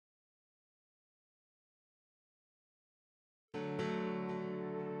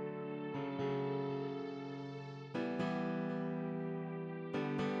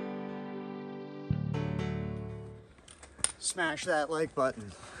smash that like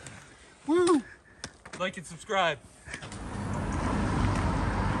button. Woo! Like and subscribe.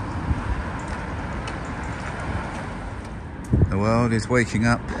 The world is waking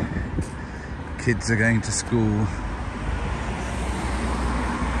up. Kids are going to school.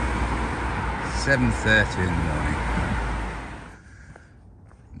 7:30 in the morning.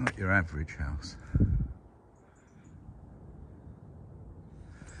 Not your average house.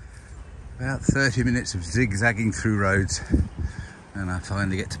 About 30 minutes of zigzagging through roads and I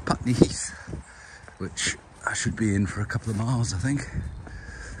finally get to Putney Heath, which I should be in for a couple of miles, I think.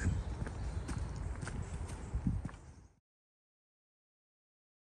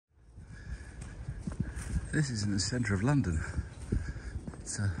 This is in the centre of London.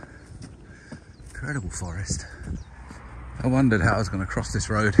 It's an incredible forest. I wondered how I was going to cross this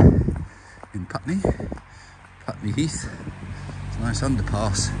road in Putney Heath. It's a nice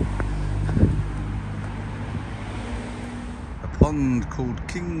underpass. A pond called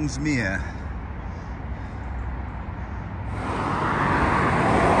Kingsmere.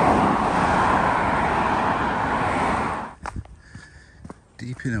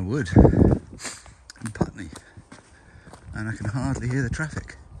 Deep in a wood in Putney, and I can hardly hear the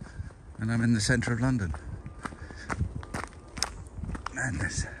traffic, and I'm in the centre of London.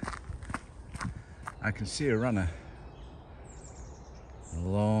 Madness. I can see a runner a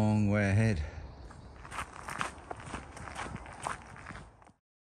long way ahead.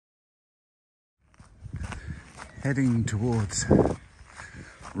 Heading towards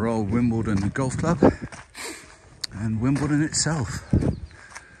Royal Wimbledon Golf Club and Wimbledon itself.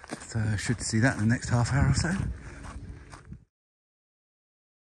 So I should see that in the next half hour or so.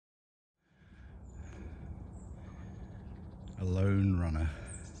 A lone runner.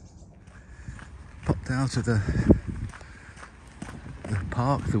 Popped out of the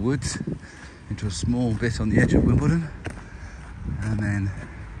park, the woods, into a small bit on the edge of Wimbledon, and then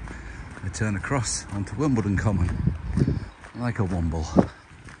I turn across onto Wimbledon Common like a womble.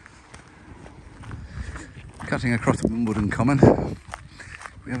 Cutting across Wimbledon Common,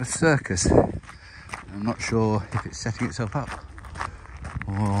 we have a circus. I'm not sure if it's setting itself up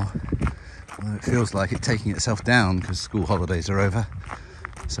or whether it feels like it's taking itself down because school holidays are over.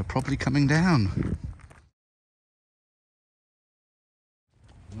 So probably coming down.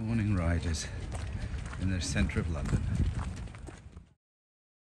 Morning riders in the centre of London.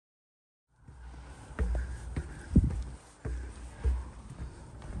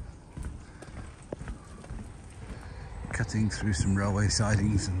 Cutting through some railway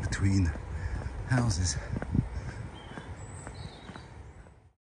sidings and between houses.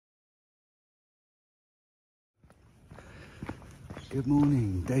 Good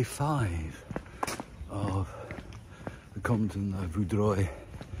morning, day 5 of the Comberton Le Vaudreuil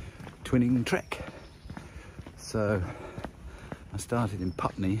twinning trek. So I started in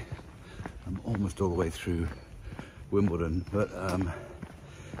Putney. I'm almost all the way through Wimbledon, but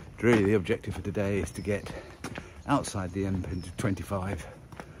really the objective for today is to get outside the M25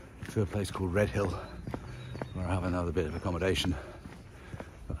 to a place called Redhill, where I have another bit of accommodation.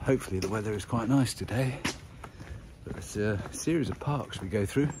 But hopefully the weather is quite nice today. But there's a series of parks we go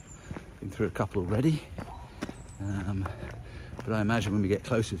through. Been through a couple already. But I imagine when we get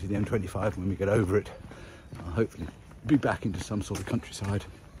closer to the M25, when we get over it, I'll hopefully be back into some sort of countryside.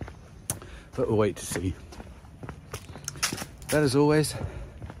 But we'll wait to see. But as always,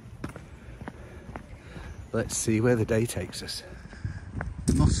 let's see where the day takes us.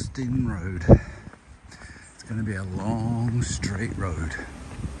 Mostyn Road. It's going to be a long, straight road.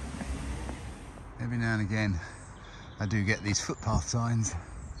 Every now and again, I do get these footpath signs,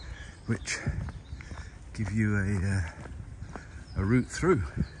 which give you a route through.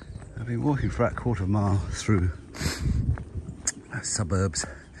 I've been walking for about a quarter of a mile through suburbs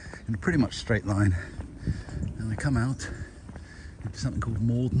in a pretty much straight line, and I come out into something called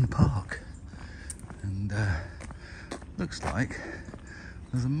Merton Park, and looks like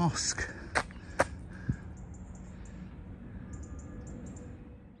there's a mosque.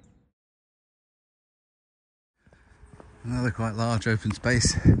 Another quite large open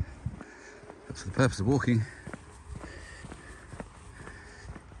space, but for the purpose of walking,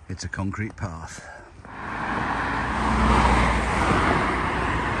 it's a concrete path.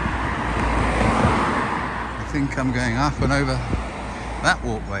 I think I'm going up and over that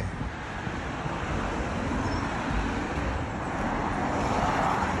walkway.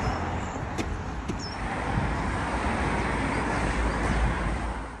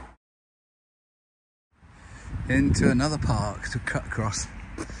 Into another park to cut across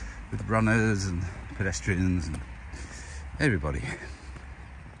with runners and pedestrians and everybody.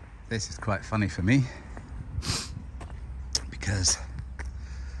 This is quite funny for me because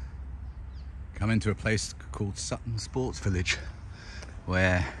come into a place called Sutton Sports Village,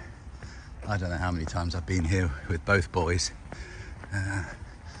 where I don't know how many times I've been here with both boys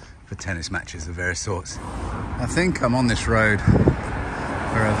for tennis matches of various sorts. I think I'm on this road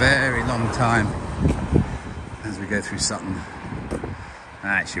for a very long time as we go through Sutton. I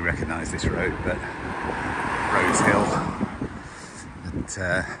actually recognise this road, but Rose Hill.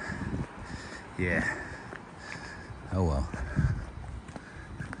 But yeah, oh well.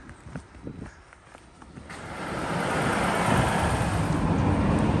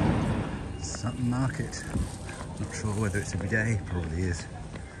 Sutton Market, not sure whether it's every day, probably is.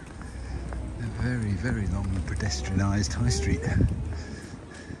 A very, very long and pedestrianised high street.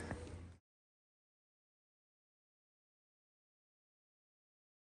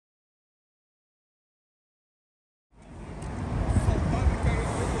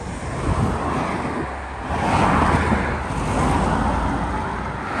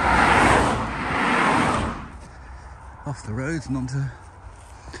 Off the roads and onto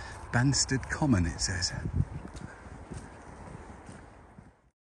Banstead Common, it says.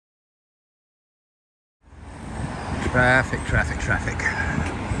 Traffic, traffic, traffic.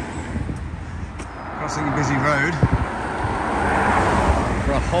 Crossing a busy road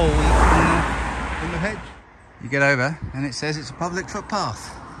for a hole in the hedge. You get over and it says it's a public footpath.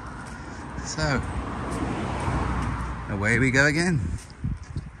 So, away we go again.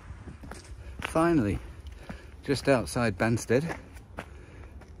 Finally, just outside Banstead,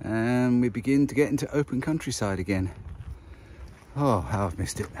 and we begin to get into open countryside again. Oh, how I've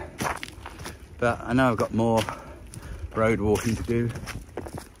missed it. But I know I've got more road walking to do,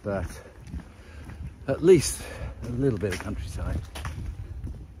 but at least a little bit of countryside.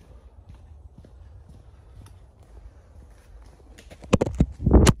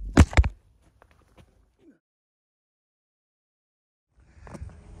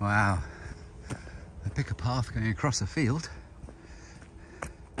 Wow, I pick a path going across a field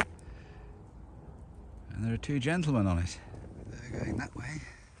and there are two gentlemen on it. They're going that way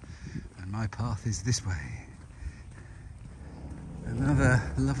and my path is this way. Another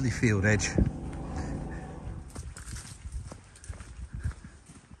lovely field edge.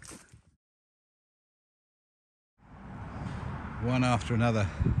 One after another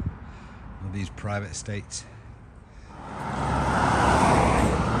of these private estates.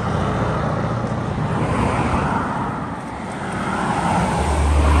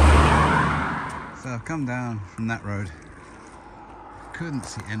 So I've come down from that road. Couldn't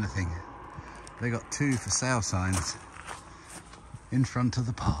see anything. They got two for sale signs in front of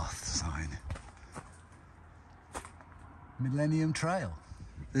the path sign. Millennium Trail.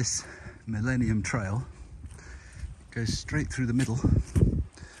 This Millennium Trail goes straight through the middle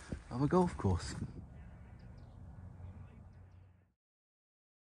of a golf course.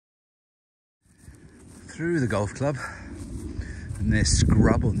 Through the golf club and there's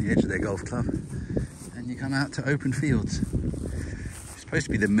scrub on the edge of their golf club, and you come out to open fields. It's supposed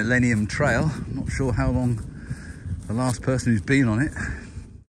to be the Millennium Trail. I'm not sure how long the last person who's been on it.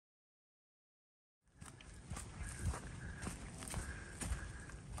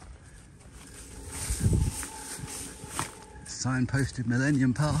 Signposted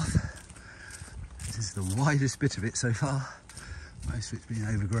Millennium Path. This is the widest bit of it so far. Most of it's been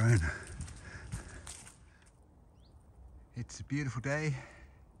overgrown. It's a beautiful day.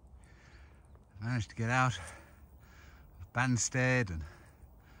 I managed to get out of Banstead and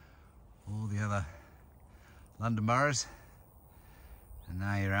all the other London boroughs, and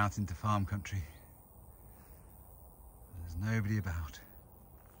now you're out into farm country. There's nobody about.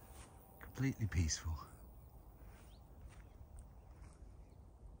 Completely peaceful.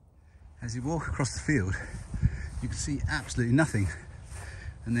 As you walk across the field, you can see absolutely nothing,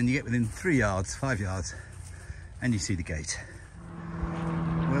 and then you get within 3 yards, 5 yards, and you see the gate.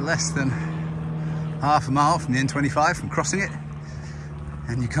 We're less than half a mile from the M25 from crossing it,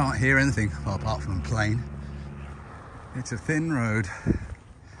 and you can't hear anything, well, apart from a plane. It's a thin road.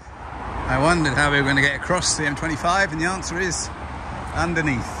 I wondered how we were going to get across the M25, and the answer is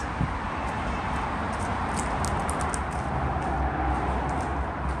underneath.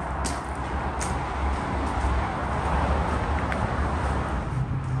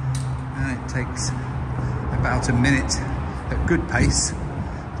 And it takes about a minute at good pace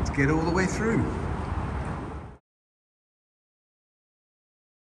to get all the way through.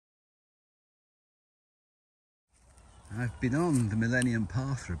 I've been on the Millennium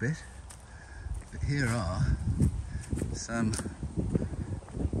Path for a bit, but here are some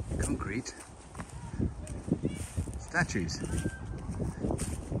concrete statues.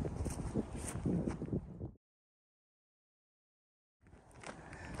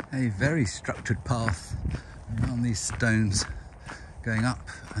 a very structured path around these stones going up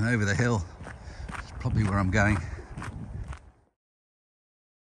and over the hill. That's probably where I'm going.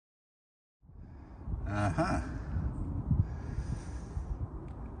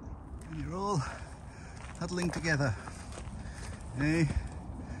 And you're all huddling together, eh?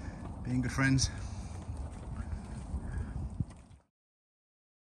 Being good friends.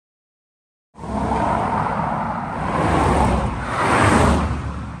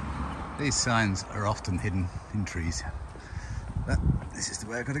 These signs are often hidden in trees, but this is the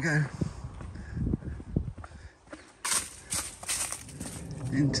way I've got to go.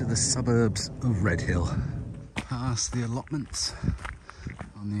 Into the suburbs of Redhill, past the allotments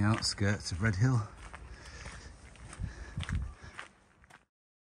on the outskirts of Redhill.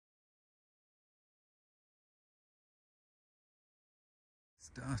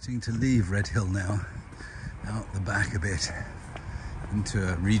 Starting to leave Redhill now, out the back a bit, into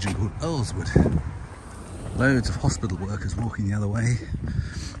a region called Earlswood. Loads of hospital workers walking the other way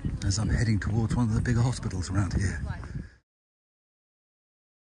as I'm heading towards one of the bigger hospitals around here.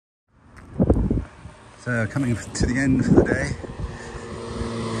 So coming to the end for the day,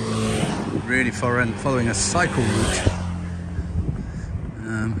 really following a cycle route.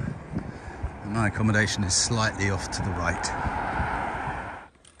 And my accommodation is slightly off to the right.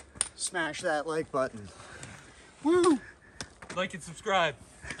 Smash that like button. Woo! Like and subscribe.